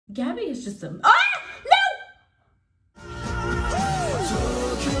Gabi is just a...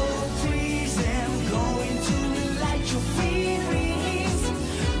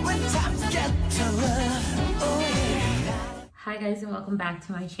 Hi guys, and welcome back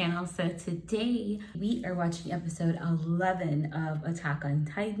to my channel. So today we are watching episode 11 of Attack on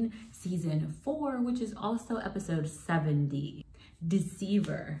Titan season 4, which is also episode 70,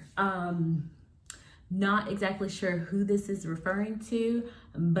 Deceiver. Not exactly sure who this is referring to,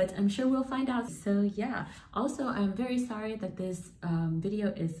 but I'm sure we'll find out. So yeah, also I'm very sorry that this video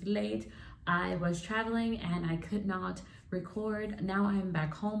is late. I was traveling and I could not record. Now I'm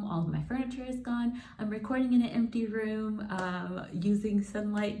back home, all of my furniture is gone. I'm recording in an empty room using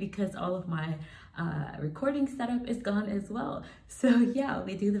sunlight because all of my recording setup is gone as well. So yeah,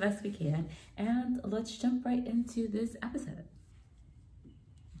 we do the best we can, and let's jump right into this episode.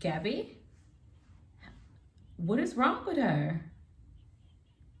 Gabi? What is wrong with her?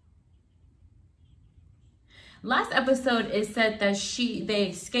 Last episode, it said that they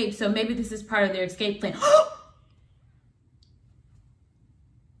escaped, so maybe this is part of their escape plan.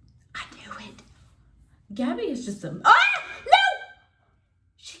 I knew it. Gabi is just a... No!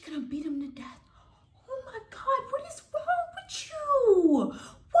 She could have beat him to death. Oh my God, what is wrong with you?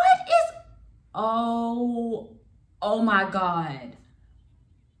 What is... Oh my God.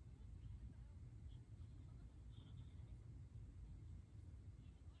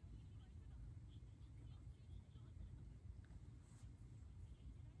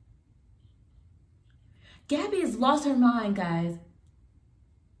 Gabi has lost her mind, guys.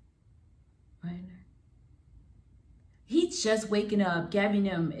 He's just waking up. Gabi and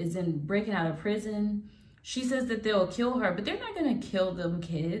him is breaking out of prison. She says that they'll kill her, but they're not gonna kill them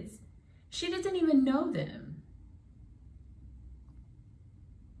kids. She doesn't even know them.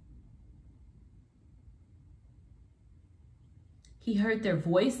 He heard their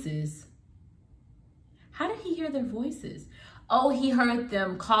voices. How did he hear their voices? Oh, he heard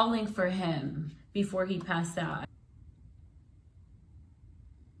them calling for him before he passed out.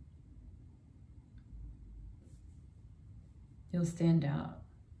 He'll stand out.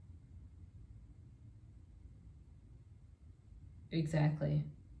 Exactly.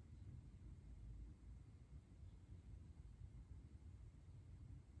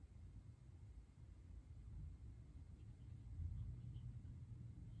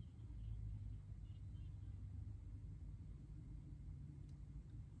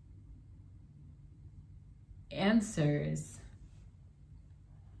 Answers.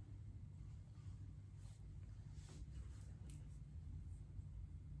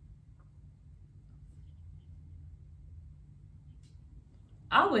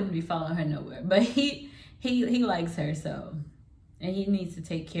 I wouldn't be following her nowhere, but he likes her, so, and he needs to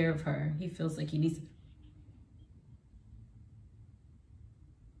take care of her. He feels like he needs to.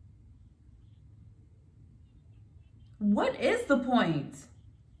 What is the point?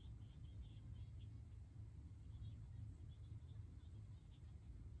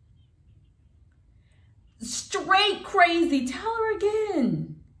 Straight crazy. Tell her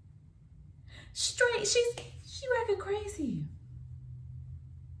again. Straight, she acting crazy.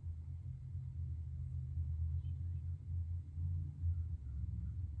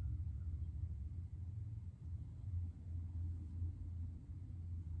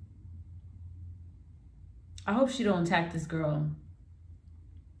 I hope she don't attack this girl.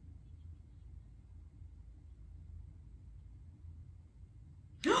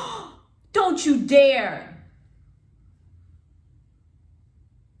 Don't you dare.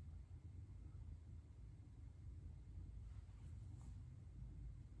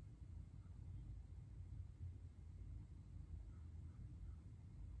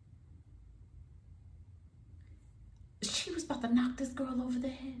 She was about to knock this girl over the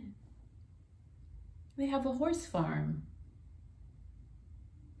head. They have a horse farm.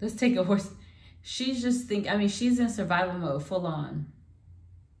 Let's take a horse. She's just I mean, she's in survival mode, full on.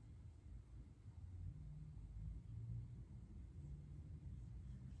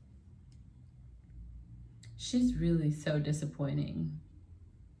 She's really so disappointing.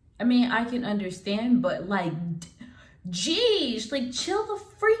 I mean, I can understand, but like, geez, like chill the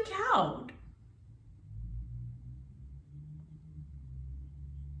freak out.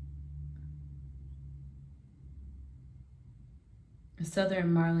 A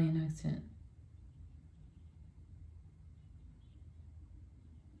Southern Marleyan accent.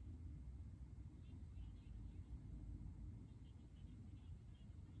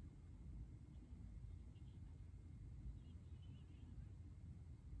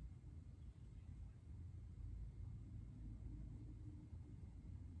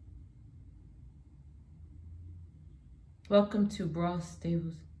 Welcome to Brawl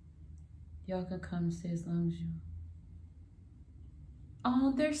Stables. Y'all can come stay as long as you.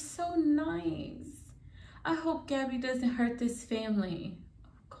 Oh, they're so nice. I hope Gabi doesn't hurt this family.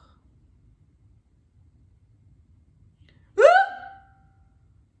 Oh, God.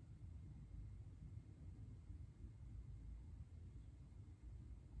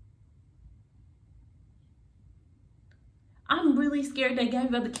 I'm really scared that Gabi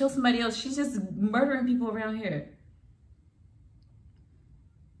about to kill somebody else. She's just murdering people around here.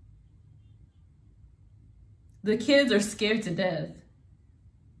 The kids are scared to death.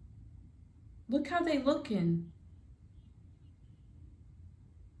 Look how they looking.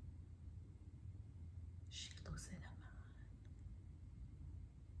 She losing her mind.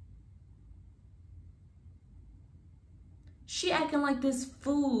 She acting like this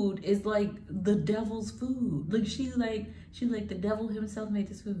food is like the devil's food. Like she's like the devil himself made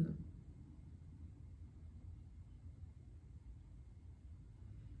this food.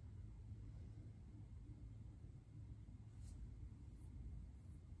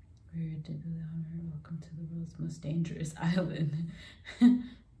 We're deeply honored. Welcome to the world's most dangerous island.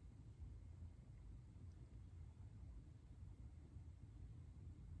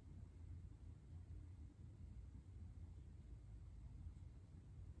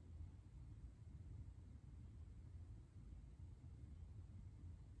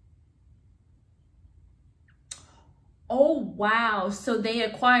 Oh, wow. So they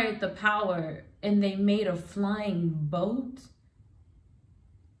acquired the power and they made a flying boat?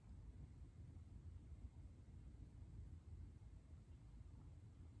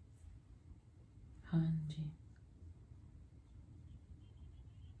 Hanji.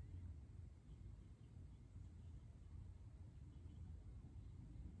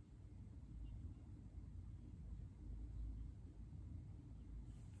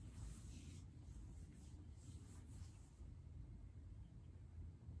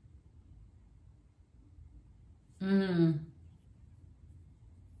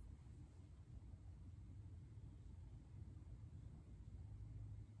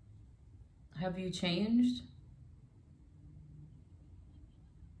 Have you changed?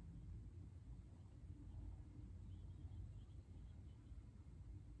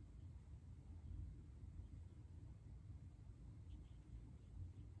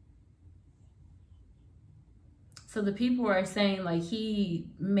 So the people are saying like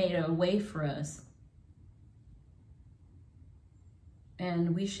he made a way for us.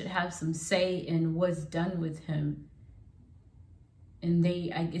 And we should have some say in what's done with him. And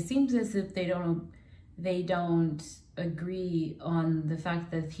it seems as if they don't agree on the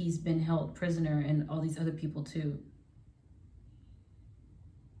fact that he's been held prisoner and all these other people too.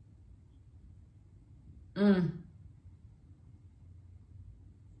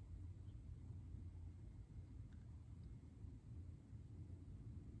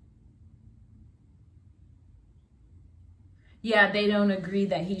 Yeah, they don't agree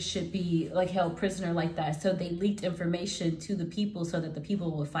that he should be like held prisoner like that. So they leaked information to the people so that the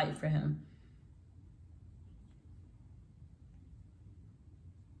people will fight for him.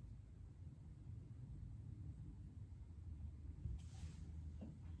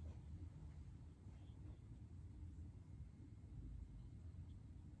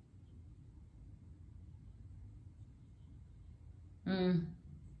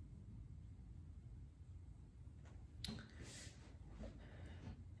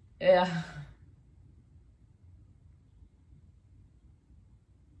 Yeah.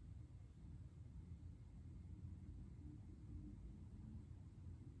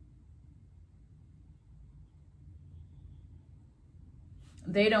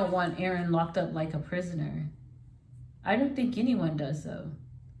 They don't want Aaron locked up like a prisoner. I don't think anyone does though.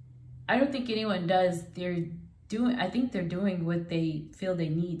 I don't think anyone does. I think they're doing what they feel they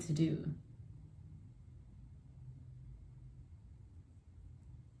need to do.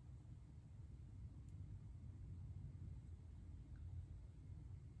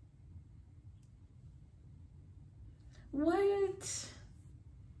 What?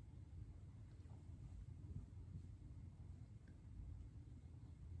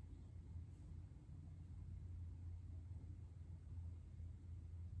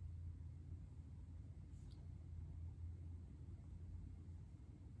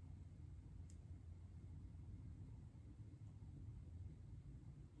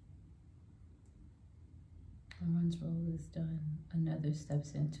 When one's role is done, another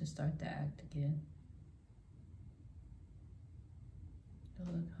steps in to start the act again.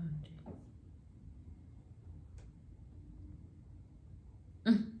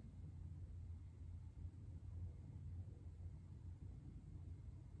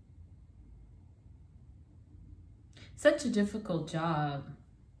 Such a difficult job.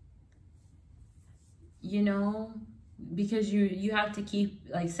 you know, because you have to keep,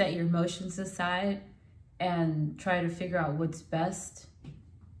 like, set your emotions aside and try to figure out what's best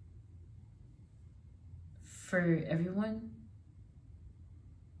for everyone.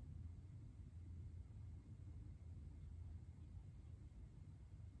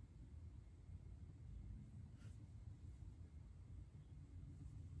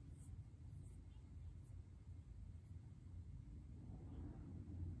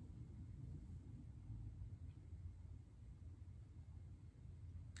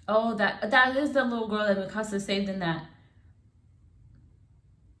 Oh, that is the little girl that Mikasa saved in that.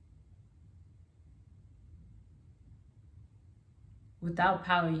 Without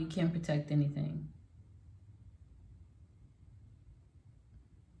power, you can't protect anything.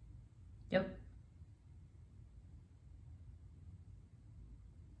 Yep.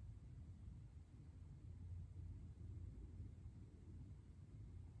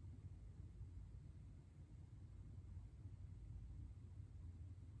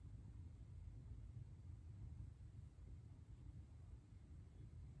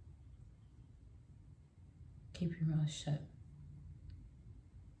 Keep your mouth shut.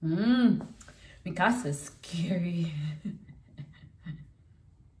 Mikasa's scary.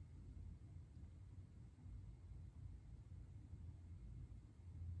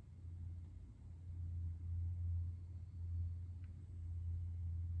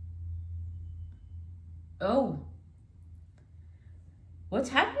 Oh. What's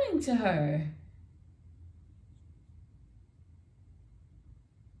happening to her?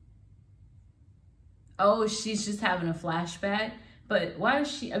 Oh, she's just having a flashback. But why is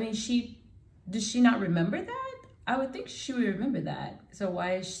she, I mean, does she not remember that? I would think she would remember that. So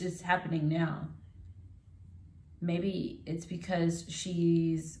why is this happening now? Maybe it's because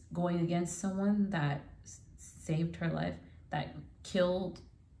she's going against someone that saved her life, that killed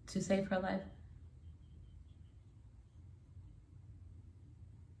to save her life.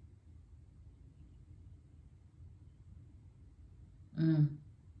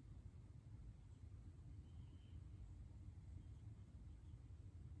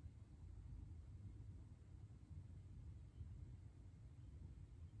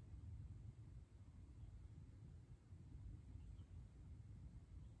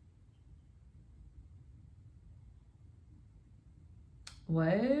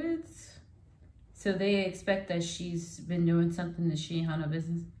 What? So they expect that she's been doing something that she ain't had no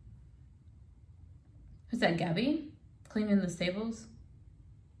business? Who's that, Gabi? Cleaning the stables?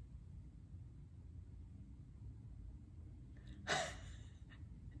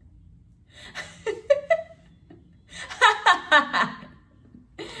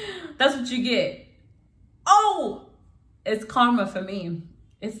 That's what you get. Oh! It's karma for me.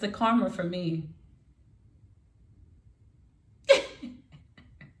 It's the karma for me.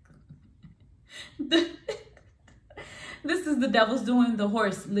 This is the devil's doing. The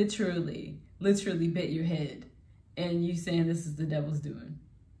horse literally bit your head. And you saying this is the devil's doing.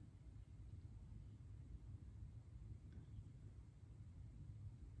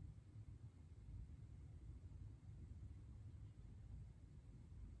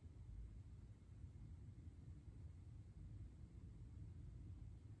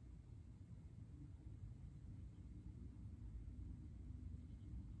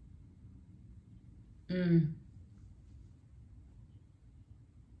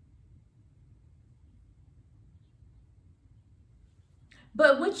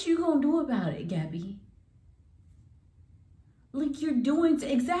 But what you gonna do about it, Gabi? Like, you're doing,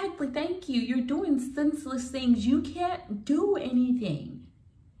 exactly, thank you. You're doing senseless things. You can't do anything.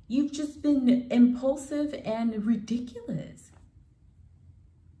 You've just been impulsive and ridiculous.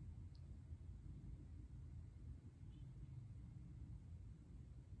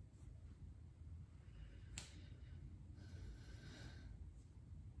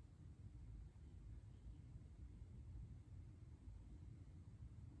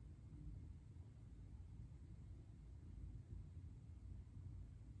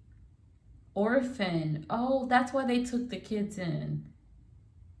 Orphan. Oh, that's why they took the kids in.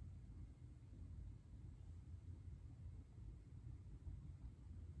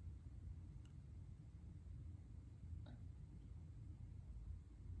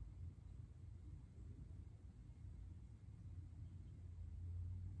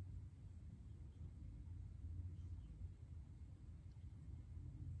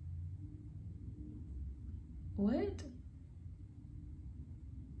 What?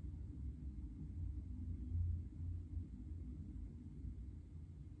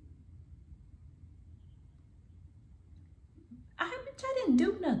 I didn't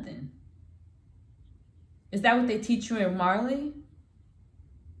do nothing. Is that what they teach you in Marley?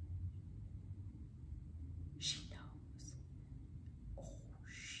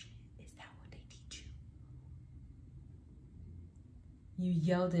 You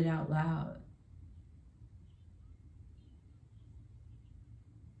yelled it out loud.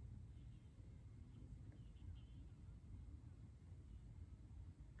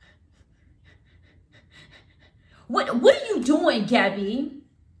 What are you doing, Gabi?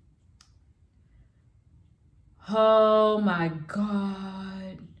 Oh my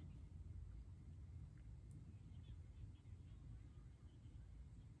God.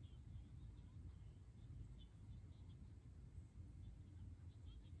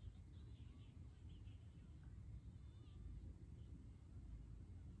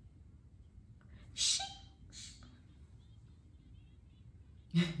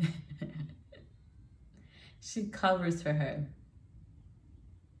 She covers for her.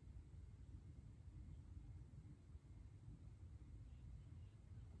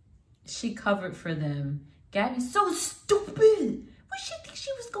 She covered for them. Gabi's so stupid. What, she think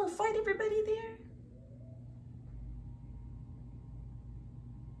she was gonna fight everybody there?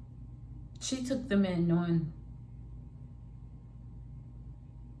 She took them in knowing.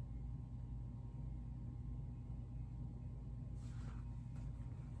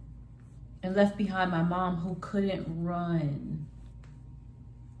 And left behind my mom who couldn't run.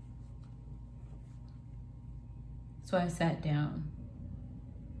 So I sat down.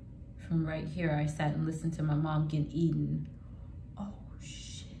 From right here, I sat and listened to my mom get eaten. Oh,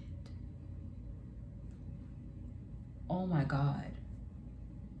 shit. Oh my God.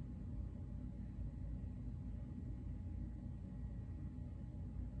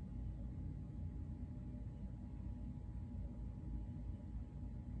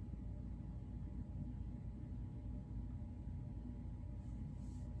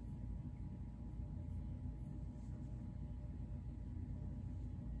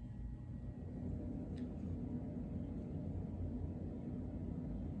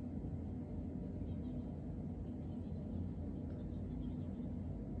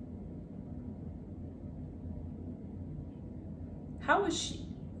 How is she?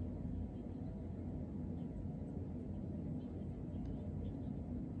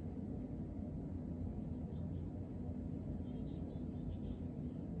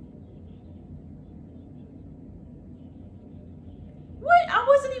 What? I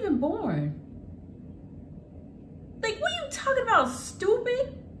wasn't even born. Like, what are you talking about,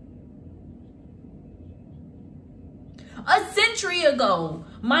 stupid? A century ago,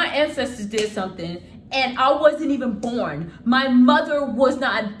 my ancestors did something and I wasn't even born. My mother was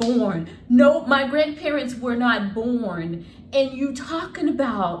not born. No, my grandparents were not born. And you talking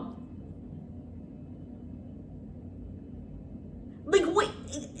about, like, wait,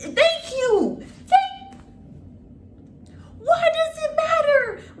 thank you. Why does it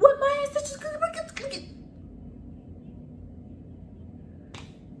matter what my ancestors?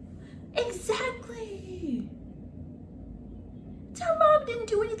 Exactly. Her mom didn't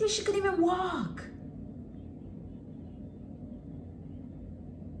do anything. She couldn't even walk.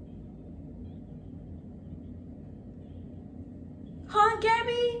 Huh,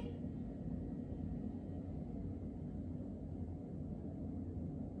 Gabi?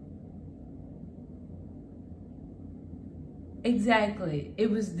 Exactly. It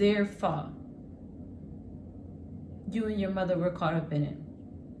was their fault. You and your mother were caught up in it.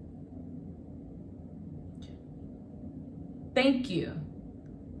 Thank you.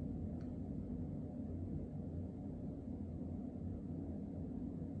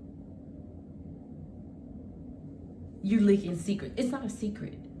 You leaking secret. It's not a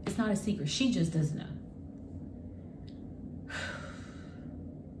secret. It's not a secret. She just doesn't know.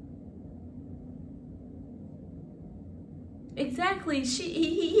 Exactly.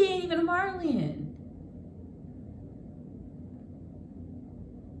 He ain't even a Marlian.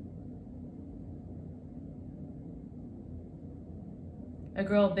 A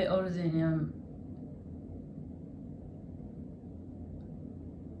girl a bit older than him.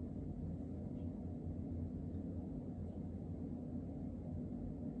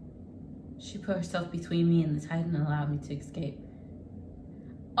 She put herself between me and the Titan and allowed me to escape.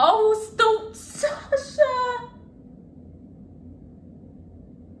 Oh, Sasha!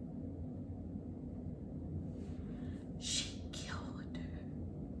 She killed her.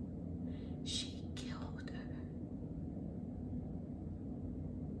 She killed her.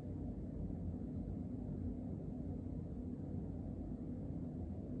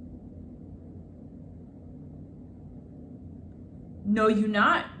 No, you're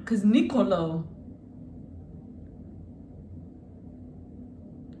not, because Nicolo.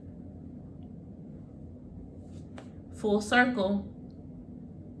 Full circle.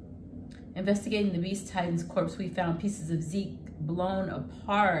 Investigating the Beast Titan's corpse, we found pieces of Zeke blown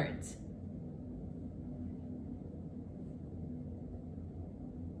apart.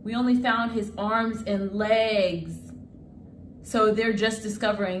 We only found his arms and legs. So they're just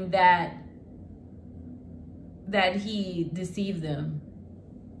discovering that he deceived them.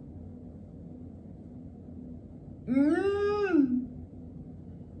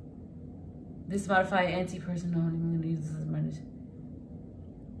 This modified anti-personal needs is managed.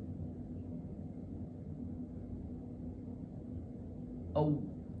 Oh.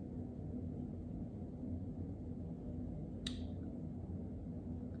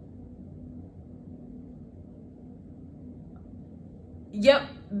 Yep,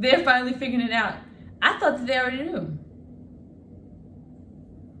 they're finally figuring it out. I thought that they already knew.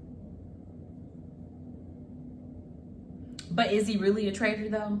 But is he really a traitor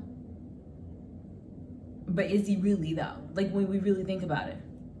though? But is he really though? Like when we really think about it.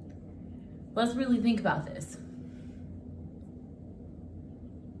 Let's really think about this.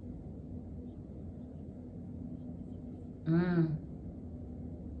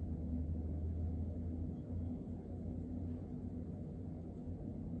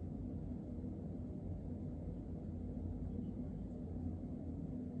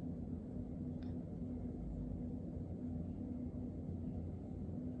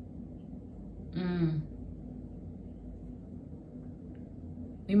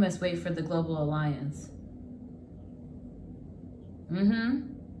 We must wait for the global alliance.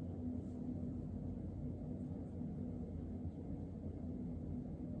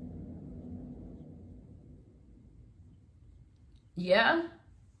 Yeah.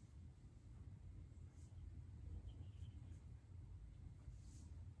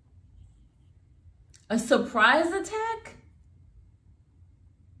 A surprise attack?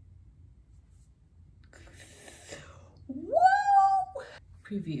 Whoa!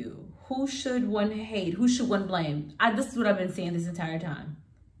 Preview. Who should one hate? Who should one blame? This is what I've been saying this entire time.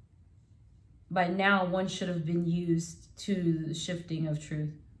 By now, one should have been used to the shifting of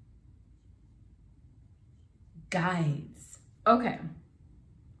truth. Guides. Okay.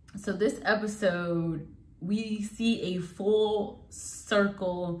 So this episode, we see a full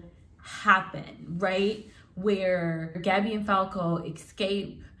circle happen, right? Where Gabi and Falco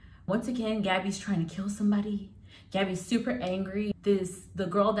escape. Once again, Gabi's trying to kill somebody. Gabi's super angry. The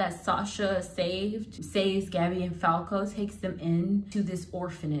girl that Sasha saves Gabi and Falco, takes them in to this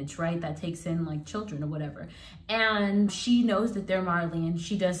orphanage, right? That takes in like children or whatever. And she knows that they're Marley,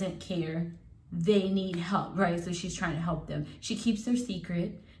 she doesn't care. They need help, right? So she's trying to help them. She keeps their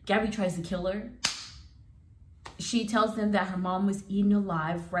secret. Gabi tries to kill her. She tells them that her mom was eaten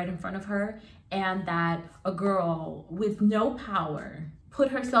alive right in front of her, and that a girl with no power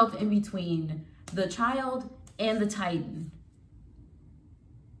put herself in between the child and the Titan.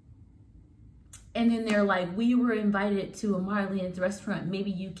 And then they're like, we were invited to a Marleyan's restaurant. Maybe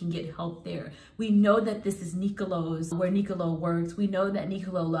you can get help there. We know that this is Nicolo's, where Nicolo works. We know that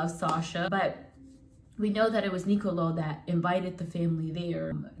Nicolo loves Sasha, but we know that it was Nicolo that invited the family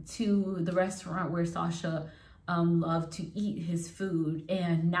there to the restaurant where Sasha loved to eat his food.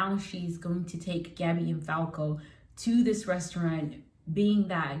 And now she's going to take Gabi and Falco to this restaurant, being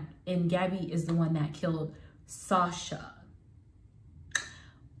that, and Gabi is the one that killed Sasha.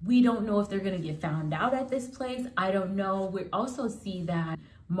 We don't know if they're gonna get found out at this place. I don't know. We also see that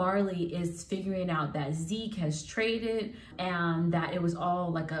Marley is figuring out that Zeke has traded and that it was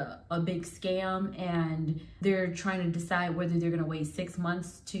all like a big scam, and they're trying to decide whether they're gonna wait 6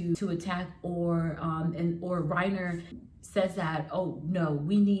 months to attack, or Reiner says that, oh no,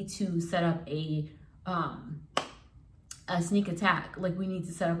 we need to set up a sneak attack. Like we need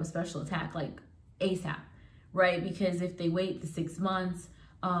to set up a special attack like ASAP, right? Because if they wait the 6 months,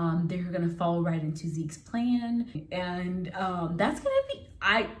 they're gonna fall right into Zeke's plan, and that's gonna be,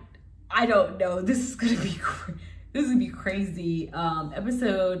 I don't know, this is gonna be crazy.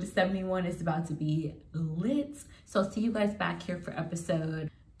 Episode 71 is about to be lit, so I'll see you guys back here for episode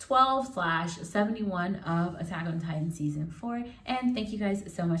 12/71 of Attack on Titan season 4, and thank you guys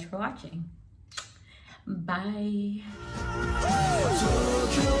so much for watching. Bye.